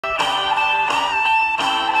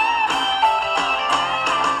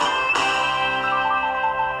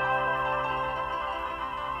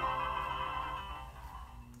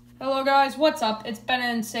guys, what's up? It's Ben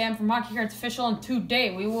and Sam from Hockey Cards Official, and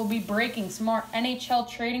today we will be breaking some more NHL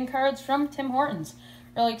trading cards from Tim Hortons.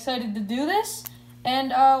 Really excited to do this,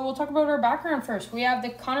 and we'll talk about our background first. We have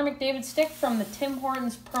the Connor McDavid stick from the Tim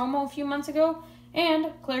Hortons promo a few months ago,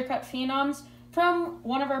 and Clear Cut Phenoms from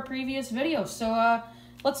one of our previous videos. So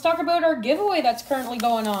let's talk about our giveaway that's currently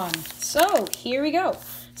going on. So here we go.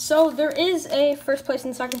 So there is a first place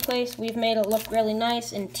and second place. We've made it look really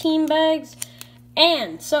nice in team bags.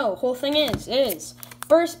 And so, whole thing is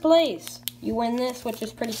first place, you win this, which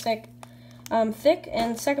is pretty thick,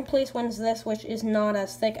 and second place wins this, which is not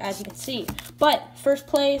as thick as you can see. But first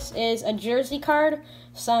place is a jersey card,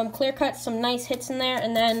 some clear cuts, some nice hits in there,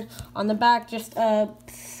 and then on the back, just a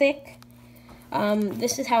thick,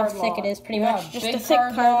 this is how thick it is, pretty much, just a thick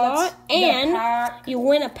card lot, and you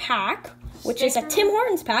win a pack, which is a Tim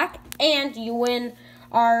Hortons pack, and you win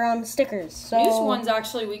our stickers. So these ones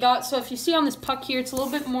actually we got. So if you see on this puck here, it's a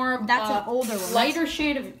little bit more. That's an older one. Lighter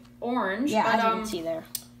shade of orange. Yeah, but, as you can see there.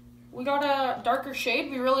 We got a darker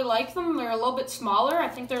shade. We really like them. They're a little bit smaller. I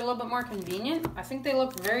think they're a little bit more convenient. I think they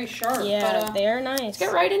look very sharp. Yeah, but, they're nice. Let's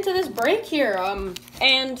get right into this break here.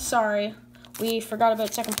 And sorry, we forgot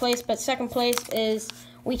about second place. But second place is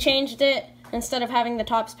we changed it. Instead of having the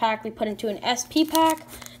Topps pack, we put into an SP pack.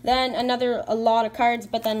 Then a lot of cards,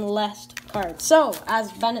 but then less cards. So,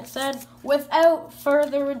 as Bennett said, without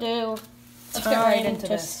further ado, let's get right into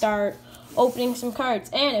this. Start opening some cards.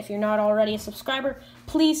 And if you're not already a subscriber,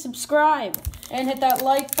 please subscribe. And hit that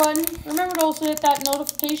like button. Remember to also hit that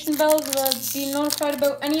notification bell to be notified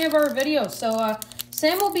about any of our videos. So,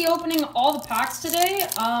 Sam will be opening all the packs today.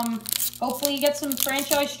 Hopefully you get some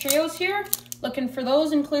franchise trios here. Looking for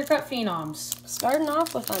those in Clear Cut Phenoms. Starting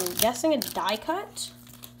off with, I'm guessing, a die cut.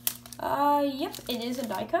 Yep, it is a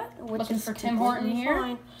die cut. Looking for Tim Horton here.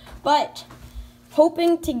 Fine. But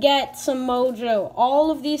hoping to get some mojo.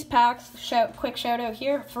 All of these packs, quick shout out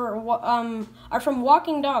here, are from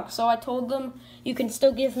Walking Dog. So I told them you can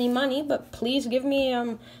still give me money, but please give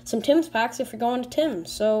me some Tim's packs if you're going to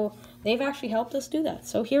Tim's. So they've actually helped us do that.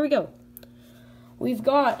 So here we go. We've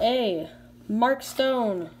got a Mark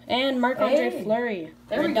Stone and Marc-Andre Fleury.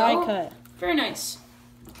 There we die go. Cut. Very nice.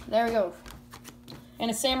 There we go.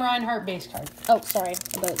 And a Sam Reinhart base card. Oh, sorry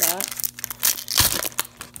about that.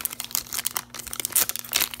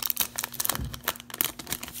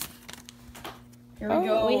 Here we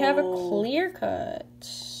go. We have a clear cut.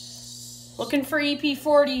 Looking for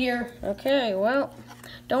EP40 here. Okay, well,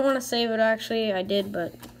 don't want to save it actually. I did,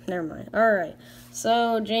 but never mind. All right.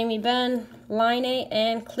 So, Jamie Benn, line 8,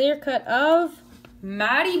 and clear cut of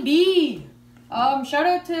Matty B. Shout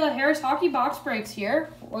out to Harris Hockey Box Breaks here.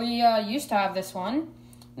 We used to have this one.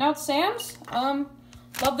 Now it's Sam's.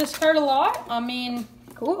 Love this card a lot. I mean,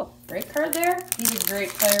 cool. Great card there. He's a great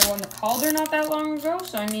player. Won the Calder not that long ago.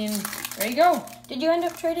 So, I mean, there you go. Did you end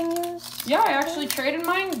up trading yours? Yeah, I actually traded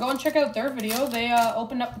mine. Go and check out their video. They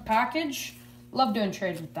opened up the package. Love doing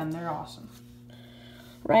trades with them. They're awesome.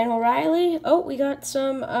 Ryan O'Reilly. Oh, we got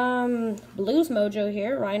some Blues mojo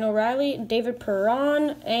here. Ryan O'Reilly, David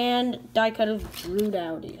Perron, and die cut of Drew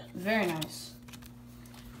Doughty. Very nice.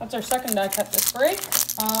 That's our second die cut this break.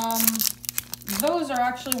 Those are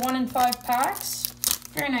actually 1 in 5 packs.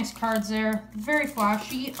 Very nice cards there. Very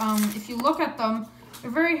flashy. If you look at them,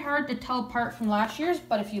 they're very hard to tell apart from last year's,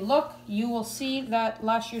 but if you look, you will see that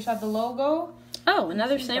last year's had the logo. Oh,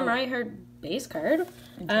 another Sam Reinhart base card.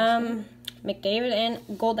 McDavid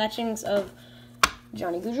and gold etchings of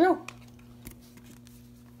Johnny Gaudreau.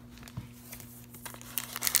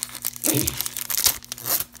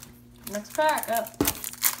 Next pack up.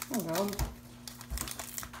 Oh,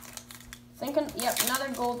 Thinking, yep, another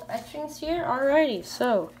gold etchings here. Alrighty,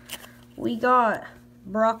 so we got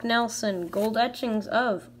Brock Nelson, gold etchings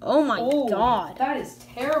of, oh my god. That is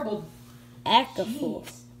terrible. Ekaful.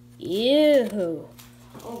 Ew.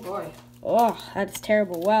 Oh boy. Oh, that's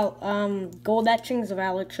terrible. Well, gold etchings of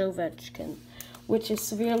Alex Ovechkin, which is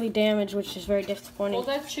severely damaged, which is very disappointing. Gold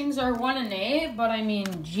etchings are 1 in 8, but I mean,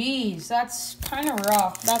 geez, that's kind of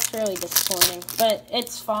rough. That's really disappointing, but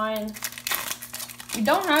it's fine. We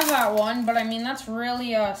don't have that one, but I mean, that's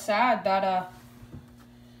really sad that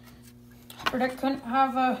Predict couldn't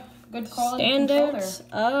have a good quality standouts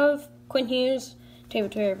of Quinn Hughes,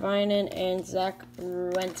 David Teravainen, and Zach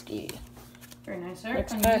Werenski. Very nice there.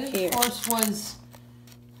 Next pack here. Of course, was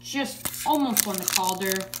just almost won the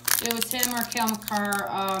Calder. It was him or Cale Makar.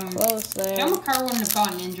 Close there. Cale Makar wouldn't have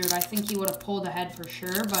gotten injured. I think he would have pulled ahead for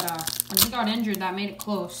sure. But when he got injured, that made it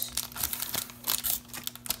close.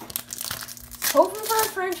 Hoping for a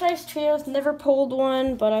franchise trios. Never pulled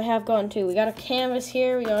one, but I have gotten 2. We got a canvas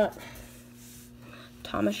here. We got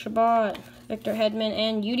Thomas Chabot, Victor Hedman,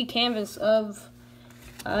 and Yudi Canvas of,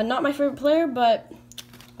 not my favorite player, but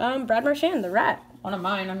Brad Marchand, the Rat. One of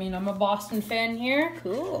mine. I mean, I'm a Boston fan here.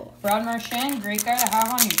 Cool. Brad Marchand, great guy to have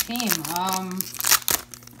on your team.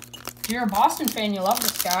 If you're a Boston fan, you love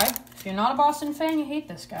this guy. If you're not a Boston fan, you hate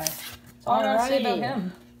this guy. That's all I gotta say about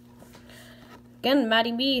him. Again,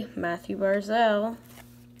 Matty B, Matthew Barzell.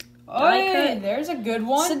 Oh, hey, there's a good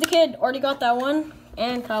one. Sid the Kid, already got that one.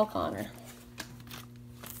 And Kyle Connor.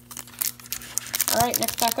 Alright,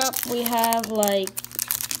 next pack up, we have, like,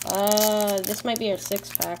 this might be our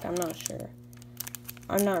 6-pack, I'm not sure.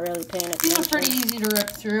 I'm not really paying attention. These are pretty easy to rip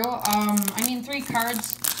through. I mean, 3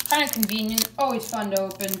 cards, kind of convenient, always fun to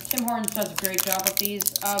open. Tim Hortons does a great job with these.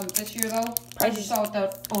 This year, though, I just saw with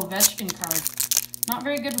the Ovechkin card. Not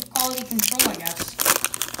very good with quality control, I guess.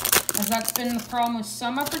 As that's been the problem with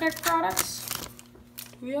some Upper Deck products.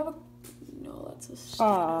 We have a... No, that's a standout.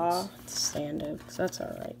 Aw, it's standouts. That's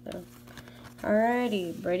alright, though.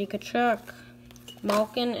 Alrighty, Brady Tkachuk,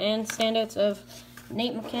 Malkin, and standouts of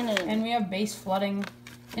Nate McKinnon. And we have base flooding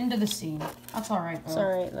into the scene. That's alright, though. It's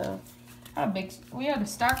alright, though. We had a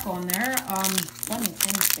stack going there. Let me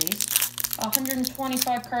finish base.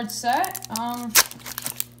 125 card set.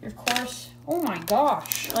 Of course. Oh my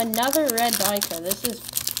gosh. Another red Dyka. This is...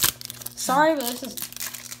 Sorry, but this is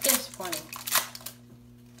disappointing.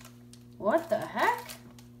 What the heck?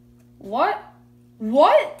 What?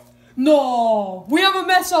 What? No! We have a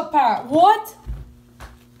mess up pack. What?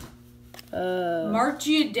 Mark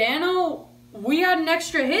Giordano? We had an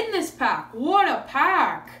extra hit in this pack. What a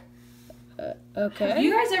pack. Okay. Have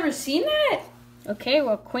you guys ever seen that? Okay,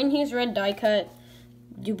 well, Quinn Hughes red die cut.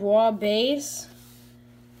 Dubois base.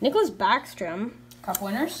 Nicholas Backstrom. Cup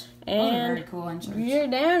winners. And those are very cool inserts.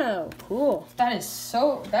 Giordano. Cool. That is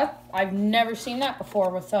so... I've never seen that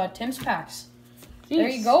before with Tim's packs. Jeez. There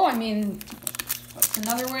you go. I mean, that's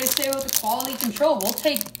another way to say about the quality control. We'll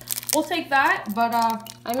take that, but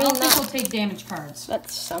I don't think we'll take damage cards. That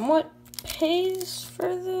somewhat pays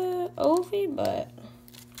for the Ovi, but...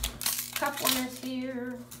 Cup winners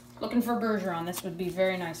here. Looking for Bergeron. This would be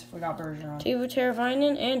very nice if we got Bergeron. Teuvo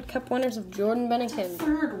Teravainen and cup winners of Jordan Binnington.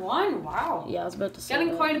 Third one? Wow. Yeah, I was about to say Getting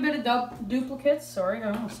that. quite a bit of duplicates. Sorry,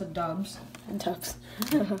 I almost said dubs. Dubs.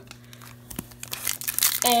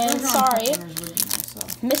 And sorry,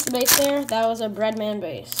 missed the base there. That was a Breadman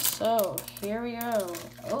base. So, here we go.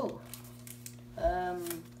 Oh.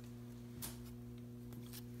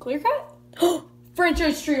 Clear cut?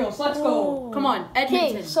 Franchise trios, let's go. Come on,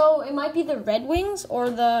 Edmonton. Okay, so it might be the Red Wings or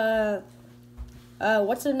the...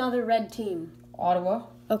 what's another red team? Ottawa.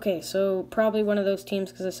 Okay, so probably one of those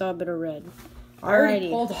teams because I saw a bit of red. I already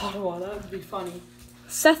pulled Ottawa, that would be funny.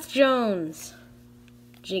 Seth Jones.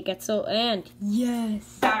 Jake Etzel and...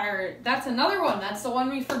 Yes. That's another one. That's the one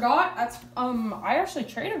we forgot. That's, I actually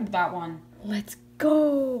traded that one. Let's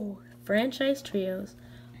go. Franchise trios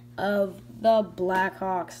of the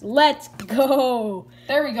Blackhawks. Let's go.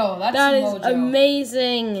 There we go. That is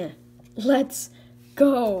amazing. Let's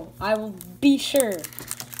go. I will be sure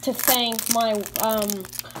to thank my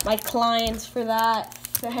my clients for that.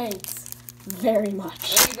 Thanks very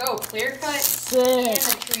much. There you go. Clear cut Sick. and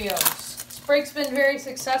the trios. This break's been very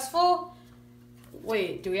successful.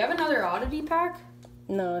 Wait, do we have another oddity pack?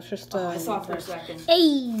 No, it's just I thought for a second.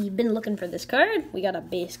 Hey, been looking for this card. We got a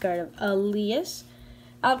base card of Elias,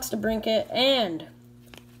 Alex DeBrincat, and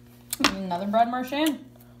another Brad Marchand.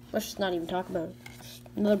 Let's just not even talk about it.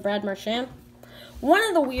 Another Brad Marchand. One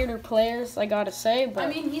of the weirder players, I gotta say, but... I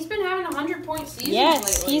mean, he's been having 100-point seasons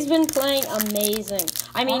yes, lately. he's been playing amazing.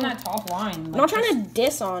 I mean, on that top line. I'm not trying to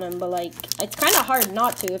diss on him, but, like, it's kind of hard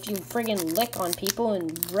not to if you friggin' lick on people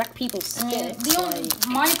and wreck people's sticks.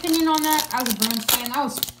 My opinion on that, as a Bruins fan, that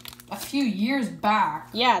was a few years back.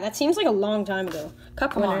 Yeah, that seems like a long time ago.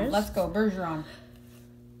 Cup winners. On, let's go, Bergeron.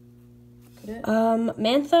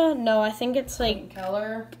 Mantha? No, I think it's like...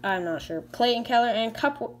 Keller. I'm not sure. Clayton Keller and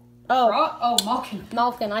Cup... Malkin.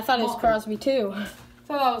 Malkin. I thought it was Crosby, too. I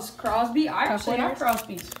thought that was Crosby. I actually have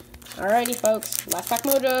Crosby's. Alrighty, folks. Last pack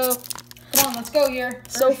mojo. Come on, let's go here.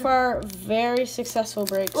 So far, very successful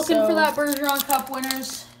break. Looking for that Bergeron Cup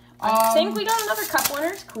winners. I think we got another Cup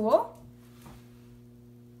winners. Cool.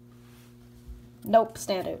 Nope,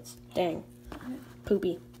 standouts. Dang.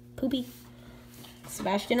 Poopy.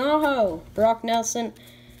 Sebastian Aho, Brock Nelson,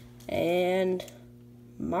 and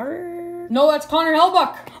Mark. No, that's Connor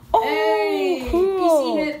Hellebuck. Oh, hey,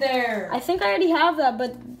 cool. PC hit there. I think I already have that,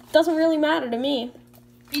 but it doesn't really matter to me.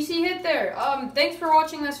 PC hit there. Thanks for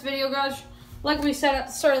watching this video, guys. Like we said at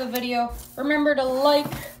the start of the video, remember to like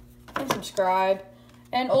and subscribe.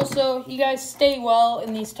 And also, you guys stay well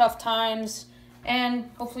in these tough times. And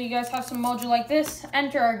hopefully you guys have some mojo like this.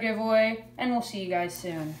 Enter our giveaway, and we'll see you guys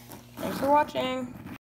soon. Thanks for watching.